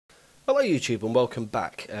Hello YouTube and welcome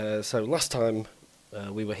back. So last time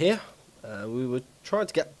we were here, we were trying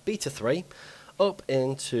to get Beta 3 up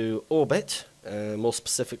into orbit, more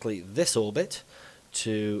specifically this orbit,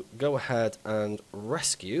 to go ahead and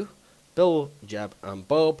rescue Bill, Jeb and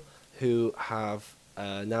Bob, who have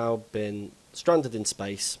now been stranded in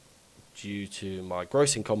space due to my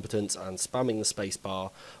gross incompetence and spamming the space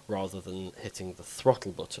bar rather than hitting the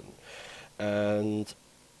throttle button. And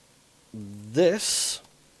this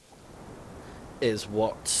is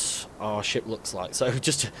what our ship looks like. So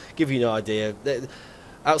just to give you an idea,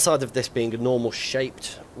 outside of this being a normal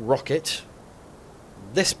shaped rocket,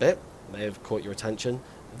 this bit may have caught your attention.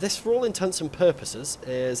 This, for all intents and purposes,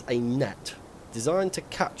 is a net designed to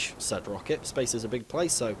catch said rocket. Space is a big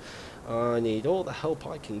place, so I need all the help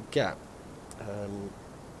I can get.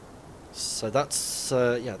 So that's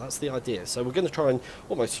yeah, that's the idea. So we're going to try and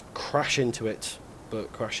almost crash into it,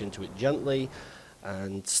 but crash into it gently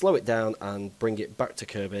and slow it down and bring it back to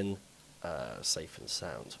Kerbal safe and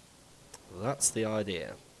sound. That's the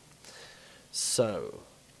idea. So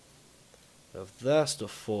of their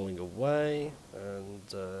stuff falling away, and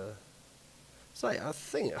so I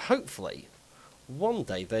think hopefully one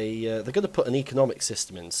day they're going to put an economic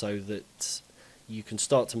system in so that you can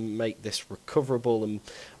start to make this recoverable. And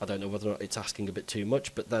I don't know whether or not it's asking a bit too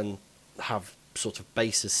much, but then have sort of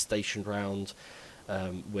bases stationed around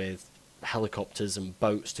with helicopters and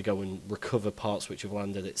boats to go and recover parts which have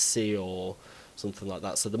landed at sea or something like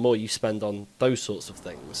that. So the more you spend on those sorts of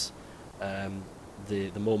things,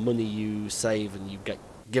 the more money you save, and you get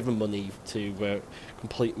given money to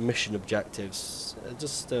complete mission objectives.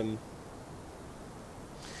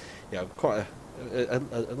 Yeah, quite a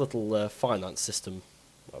little finance system.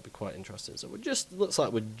 That'll be quite interesting. So looks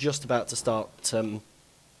like we're just about to start to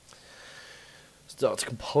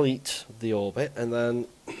complete the orbit, and then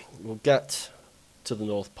we'll get to the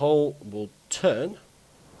North Pole, we'll turn,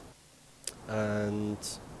 and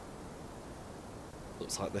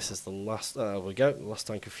looks like this is the last, there we go, the last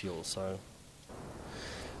tank of fuel. So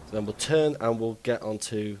then we'll turn and we'll get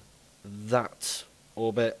onto that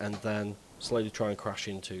orbit and then slowly try and crash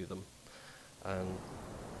into them and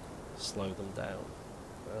slow them down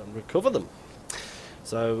and recover them.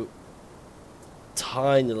 So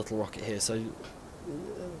tiny little rocket here, so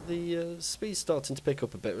the speed's starting to pick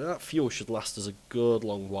up a bit. That fuel should last us a good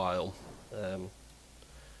long while.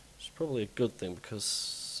 It's probably a good thing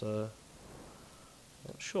because I'm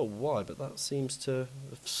not sure why, but that seems to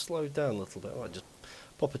have slowed down a little bit. I might just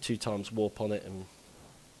pop a 2x warp on it and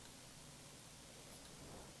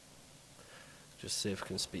just see if I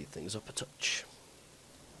can speed things up a touch.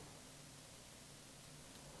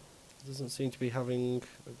 It doesn't seem to be having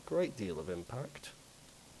a great deal of impact.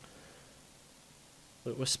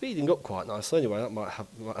 But we're speeding up quite nicely anyway. That might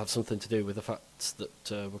have something to do with the fact that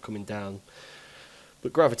we're coming down.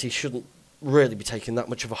 But gravity shouldn't really be taking that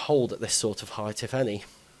much of a hold at this sort of height, if any.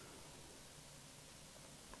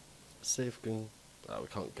 Let's see if we can. Oh, we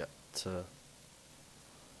can't get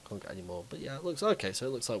any more. But yeah, it looks okay. So it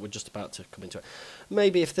looks like we're just about to come into it.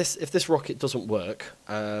 Maybe if this rocket doesn't work,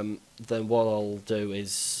 then what I'll do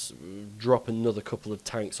is drop another couple of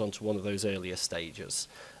tanks onto one of those earlier stages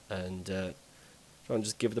and try and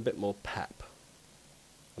just give it a bit more pep.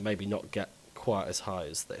 And maybe not get quite as high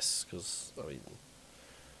as this, because I mean,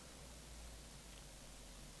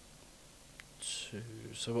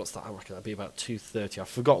 so what's that? I reckon that'd be about 230. I've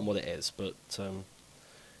forgotten what it is, but so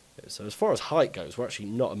as far as height goes, we're actually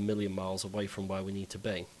not a million miles away from where we need to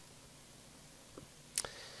be.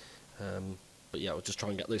 But yeah, we'll just try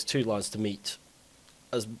and get those two lines to meet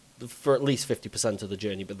for at least 50% of the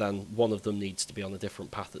journey, but then one of them needs to be on a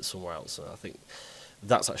different path at somewhere else. And I think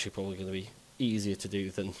that's actually probably going to be easier to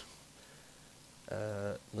do than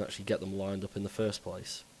actually get them lined up in the first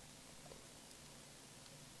place.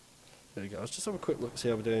 There we go. Let's just have a quick look, see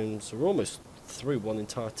how we're doing. So we're almost through one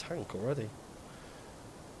entire tank already.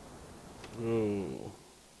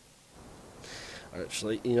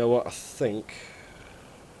 Actually, you know what? I think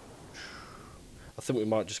we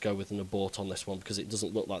might just go with an abort on this one, because it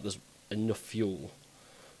doesn't look like there's enough fuel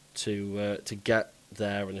to get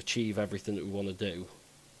there and achieve everything that we want to do.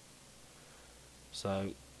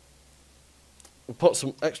 So we'll put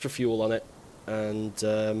some extra fuel on it, and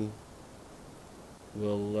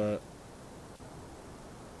we'll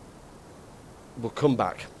come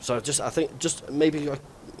back. So I think just maybe like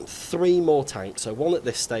 3 more tanks. So 1 at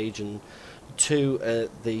this stage and 2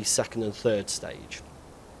 at the second and third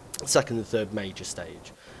major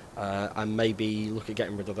stage, and maybe look at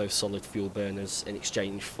getting rid of those solid fuel burners in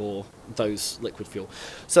exchange for those liquid fuel.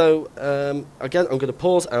 So again, I'm going to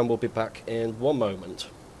pause and we'll be back in one moment.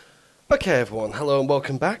 Okay everyone, hello and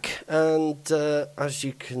welcome back, and as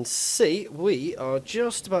you can see we are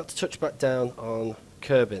just about to touch back down on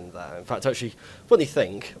Kerbin there. In fact, actually, funny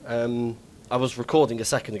thing, I was recording a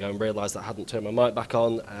second ago and realised that I hadn't turned my mic back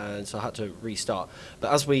on, and so I had to restart.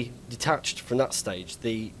 But as we detached from that stage,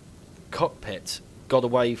 the cockpit got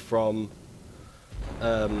away from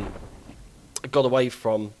the command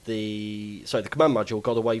module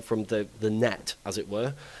got away from the net, as it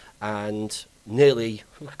were, and nearly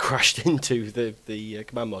crashed into the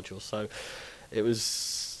command module. So it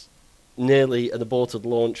was nearly an aborted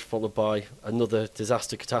launch, followed by another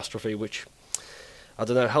disaster catastrophe, which, I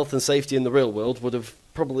don't know, health and safety in the real world would have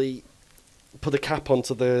probably put a cap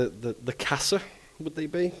onto the CASA, would they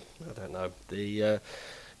be? I don't know. The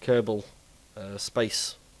Kerbal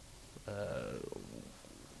space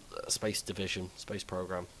division, space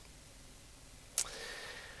program.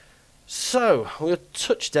 So, I'm going to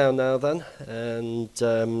touch down now then, and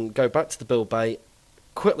go back to the build bay,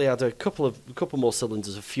 quickly add a couple more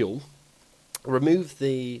cylinders of fuel, remove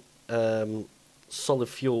the solid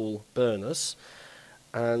fuel burners,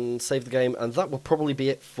 and save the game, and that will probably be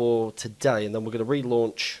it for today, and then we're going to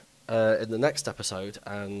relaunch in the next episode,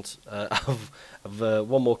 and have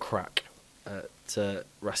one more crack at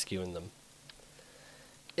rescuing them.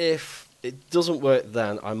 If it doesn't work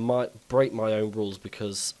then, I might break my own rules,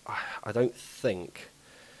 because I don't think,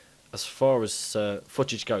 as far as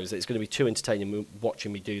footage goes, it's going to be too entertaining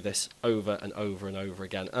watching me do this over and over and over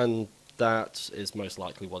again, and that is most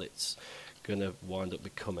likely what it's going to wind up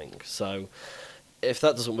becoming. So if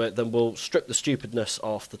that doesn't work, then we'll strip the stupidness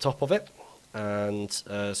off the top of it, and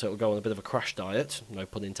so it'll go on a bit of a crash diet, no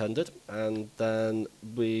pun intended, and then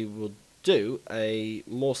we will do a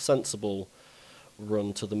more sensible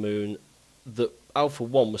run to the moon that Alpha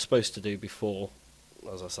 1 was supposed to do before,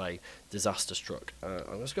 as I say, disaster struck.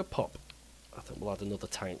 I'm just going to pop. I think we'll add another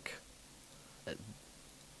tank at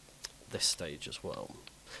this stage as well.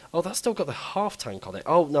 Oh, that's still got the half tank on it.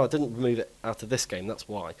 Oh, no, I didn't remove it out of this game, that's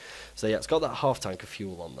why. So yeah, it's got that half tank of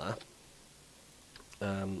fuel on there.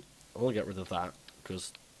 I want to get rid of that,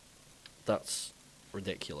 because that's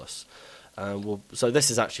ridiculous. So this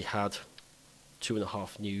has actually had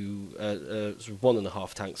 2.5 new,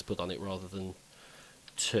 1.5 tanks put on it rather than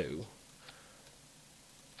 2,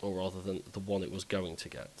 or rather than the one it was going to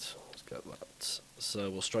get. Let's get that. So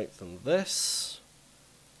we'll strengthen this.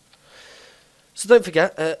 So don't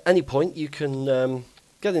forget, at any point you can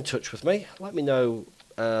get in touch with me. Let me know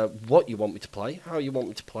what you want me to play, how you want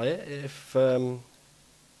me to play it. If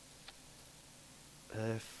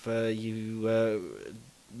you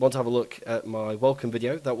want to have a look at my welcome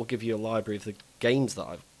video, that will give you a library of the games that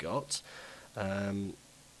I've got, and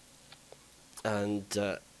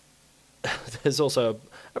there's also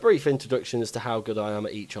a brief introduction as to how good I am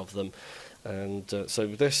at each of them. And so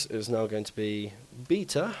this is now going to be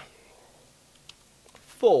beta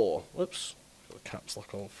 4. Whoops, got the caps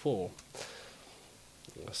lock on 4.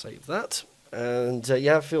 I'm going to save that, and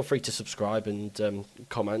yeah, feel free to subscribe and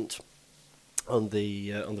comment on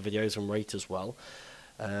the videos and rate as well.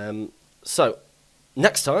 So,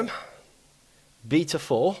 next time, Beta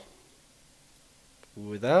 4,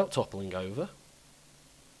 without toppling over,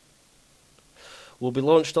 will be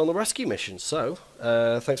launched on the rescue mission. So,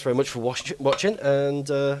 thanks very much for watching, and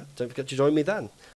don't forget to join me then.